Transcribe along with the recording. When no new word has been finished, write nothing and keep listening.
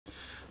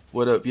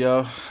What up,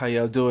 y'all? How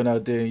y'all doing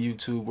out there in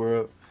YouTube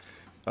world?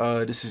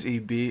 This is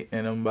EB,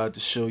 and I'm about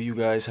to show you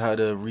guys how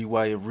to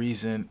rewire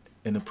Reason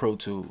in the Pro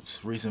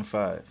Tools, Reason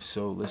 5.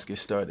 So let's get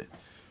started.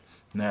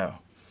 Now,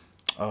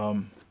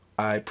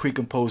 I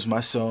pre-compose my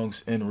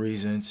songs in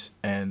Reasons,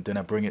 and then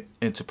I bring it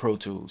into Pro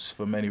Tools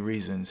for many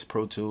reasons.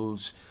 Pro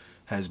Tools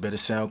has better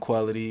sound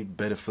quality,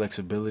 better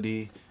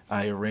flexibility.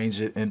 I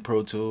arrange it in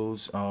Pro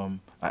Tools. I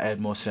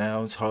add more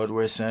sounds,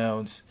 hardware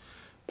sounds,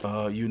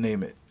 you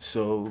name it.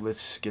 So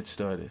let's get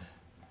started.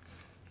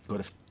 Go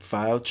to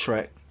File,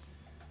 Track,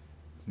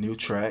 New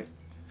Track,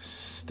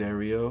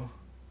 Stereo,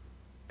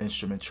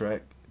 Instrument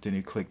Track. Then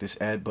you click this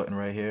Add button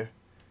right here,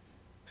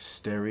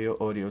 Stereo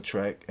Audio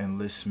Track, and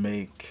let's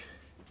make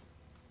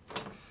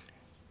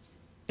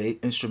 8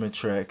 instrument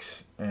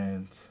tracks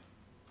and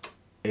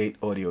 8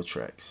 audio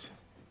tracks.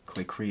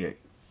 Click Create.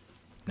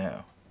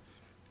 Now,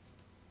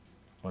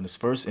 on this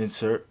first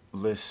insert,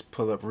 let's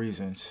pull up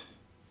Reasons.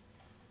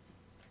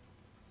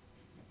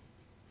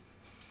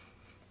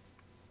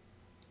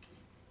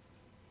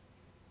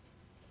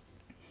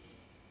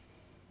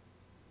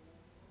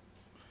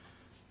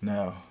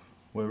 Now,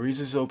 when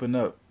Reasons open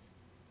up,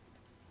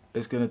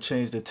 it's going to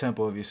change the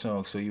tempo of your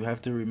song. So you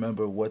have to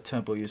remember what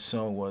tempo your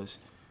song was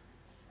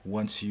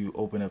once you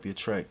open up your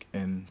track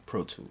in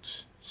Pro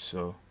Tools.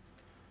 So,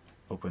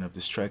 open up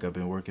this track I've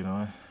been working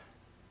on.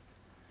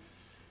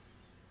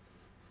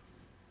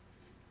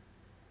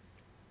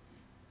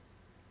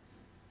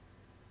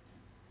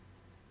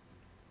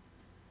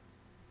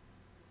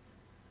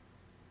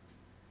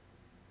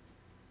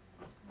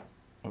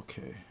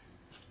 Okay,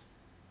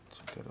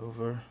 check that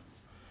over.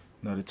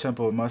 Now the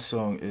tempo of my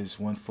song is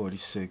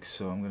 146,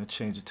 so I'm going to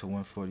change it to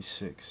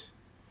 146.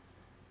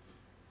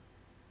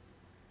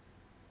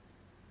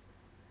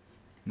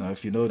 Now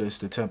if you notice,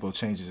 the tempo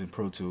changes in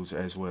Pro Tools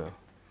as well.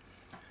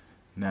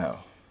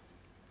 Now,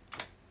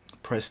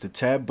 press the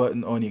tab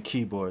button on your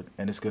keyboard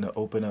and it's going to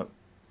open up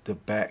the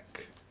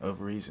back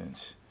of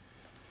Reasons.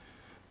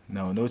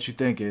 Now I know what you're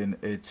thinking,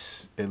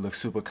 it looks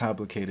super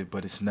complicated,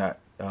 but it's not.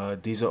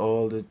 These are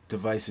all the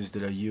devices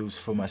that are used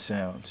for my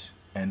sounds,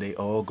 and they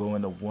all go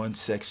into one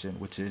section,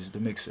 which is the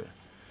mixer.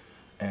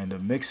 And the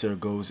mixer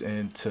goes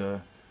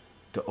into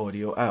the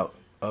audio out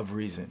of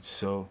Reasons.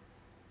 So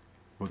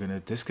we're going to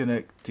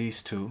disconnect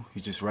these two.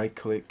 You just right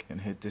click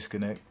and hit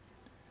disconnect,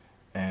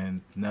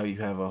 and now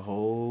you have a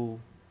whole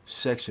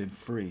section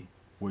free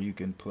where you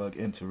can plug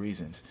into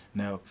Reasons.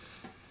 Now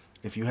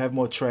if you have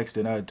more tracks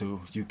than I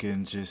do, you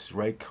can just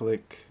right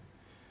click,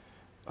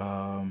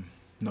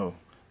 no,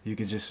 you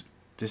can just,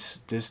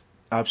 this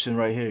option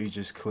right here, you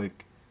just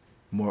click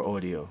more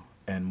audio,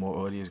 and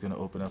more audio is going to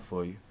open up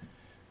for you.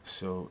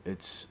 So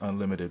it's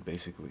unlimited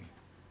basically.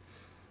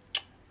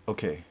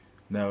 Okay,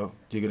 now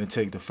you're going to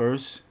take the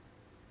first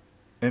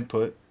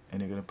input and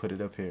you're going to put it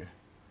up here.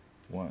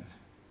 1,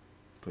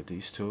 put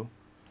these two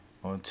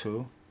on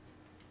 2,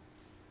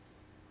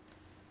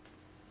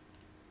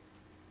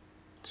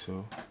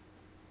 2,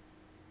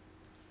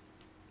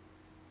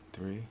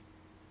 3,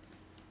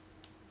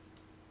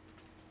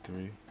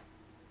 3,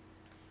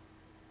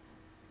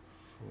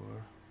 4,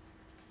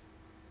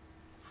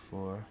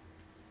 4,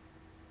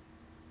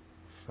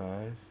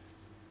 5,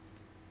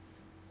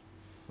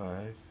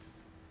 5,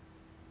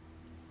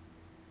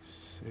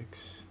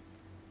 6,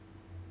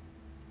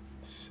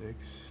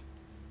 6,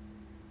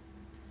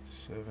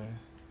 7, 8.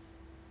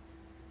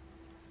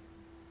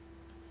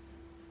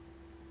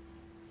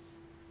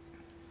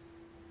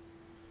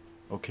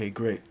 Okay,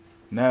 great.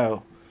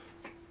 Now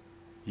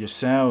your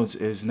sounds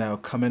is now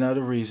coming out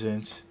of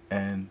Reasons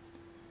and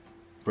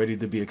ready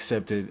to be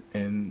accepted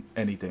in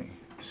anything.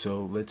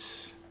 So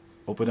let's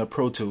open up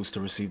Pro Tools to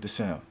receive the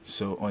sound.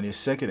 So on your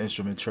second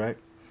instrument track,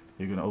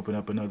 you're going to open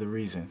up another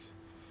Reasons.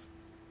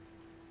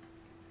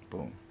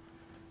 Boom.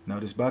 Now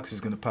this box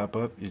is going to pop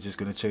up. You're just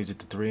going to change it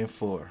to 3 and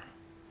 4.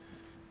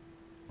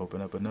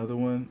 Open up another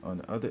one on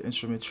the other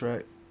instrument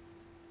track.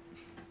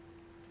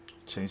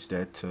 Change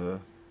that to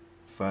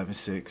 5 and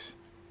 6.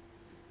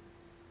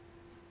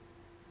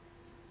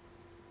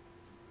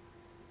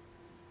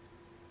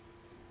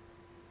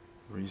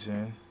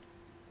 Reason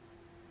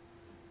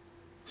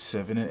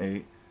 7 and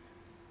 8.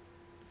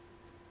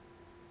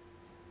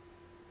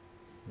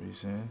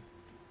 Reason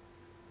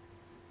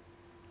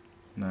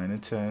 9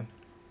 and 10.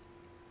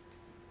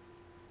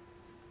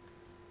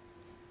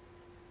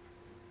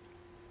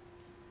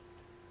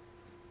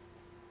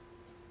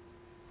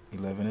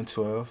 Eleven and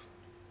 12.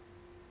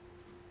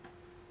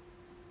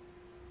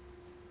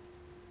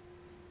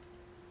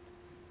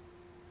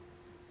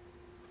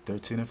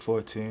 13 and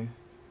 14.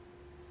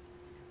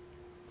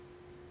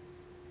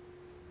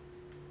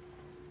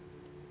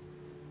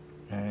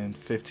 And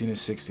 15 and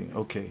 16.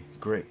 Okay,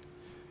 great.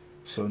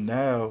 So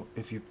now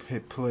if you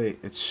hit play,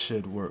 it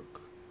should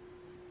work.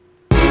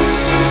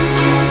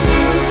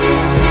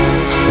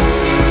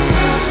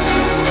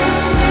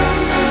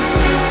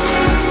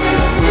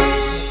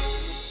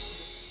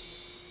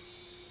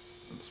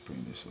 Let's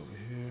bring this over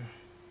here.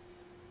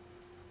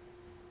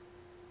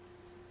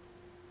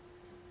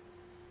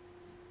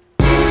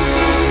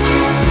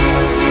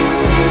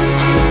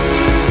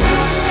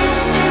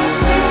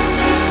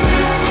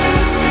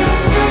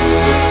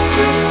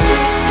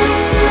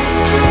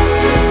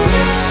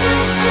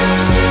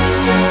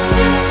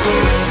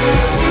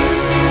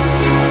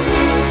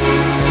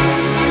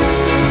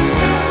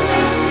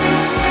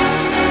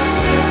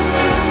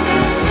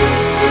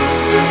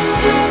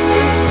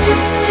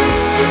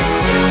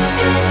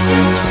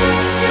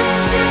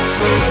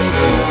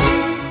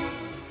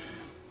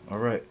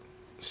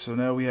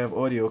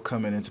 audio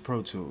coming into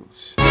Pro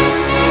Tools.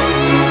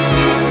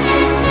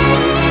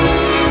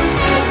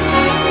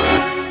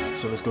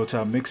 So let's go to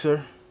our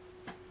mixer.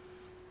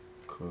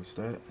 Close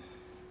that.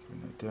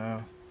 Bring that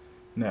down.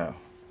 Now,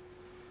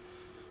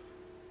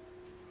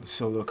 let's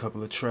solo a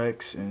couple of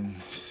tracks and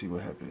see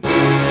what happens.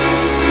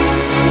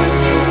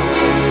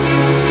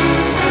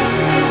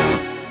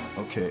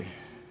 Okay.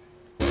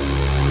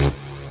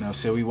 Now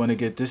say we want to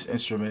get this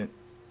instrument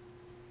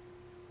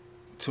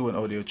to an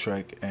audio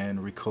track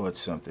and record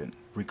something.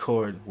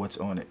 Record what's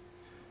on it.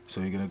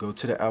 So you're going to go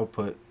to the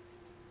output,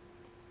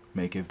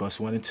 make it bus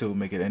 1 and 2,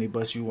 make it any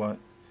bus you want,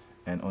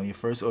 and on your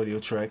first audio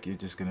track you're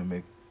just going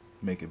to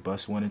make it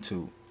bus 1 and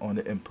 2 on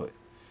the input.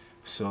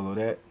 Solo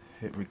that,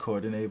 hit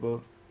record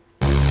enable.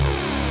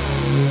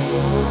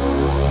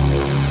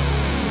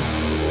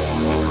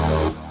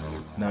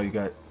 Now you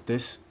got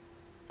this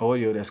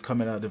audio that's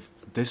coming out of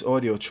this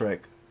audio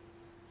track,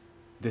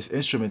 this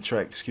instrument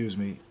track, excuse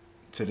me,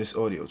 to this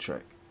audio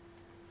track.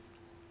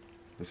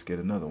 Let's get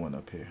another one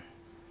up here.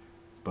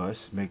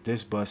 Bus, make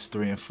this bus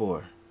 3 and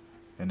 4.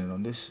 And then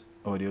on this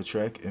audio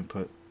track,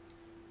 input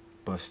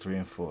bus 3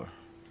 and 4.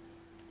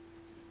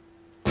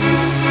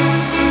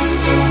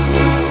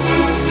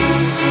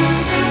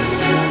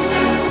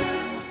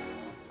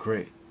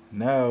 Great.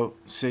 Now,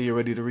 say you're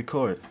ready to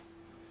record.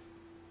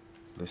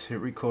 Let's hit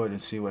record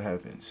and see what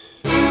happens.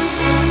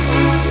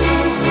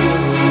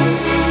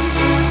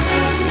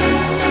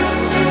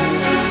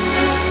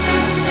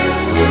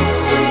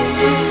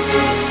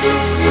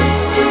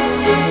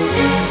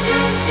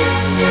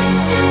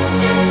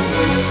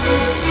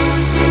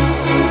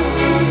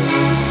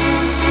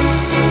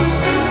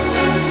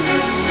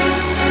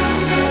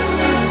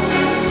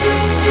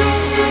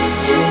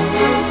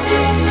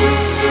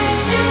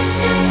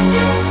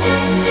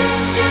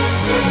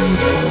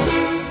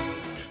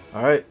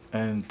 Alright,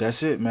 and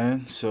that's it,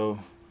 man. So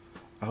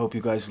I hope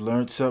you guys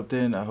learned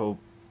something. I hope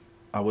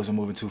I wasn't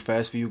moving too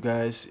fast for you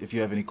guys. If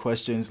you have any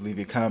questions, leave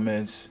your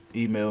comments,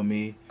 email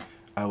me.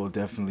 I will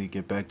definitely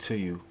get back to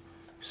you.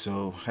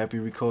 So happy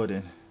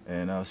recording,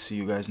 and I'll see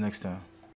you guys next time.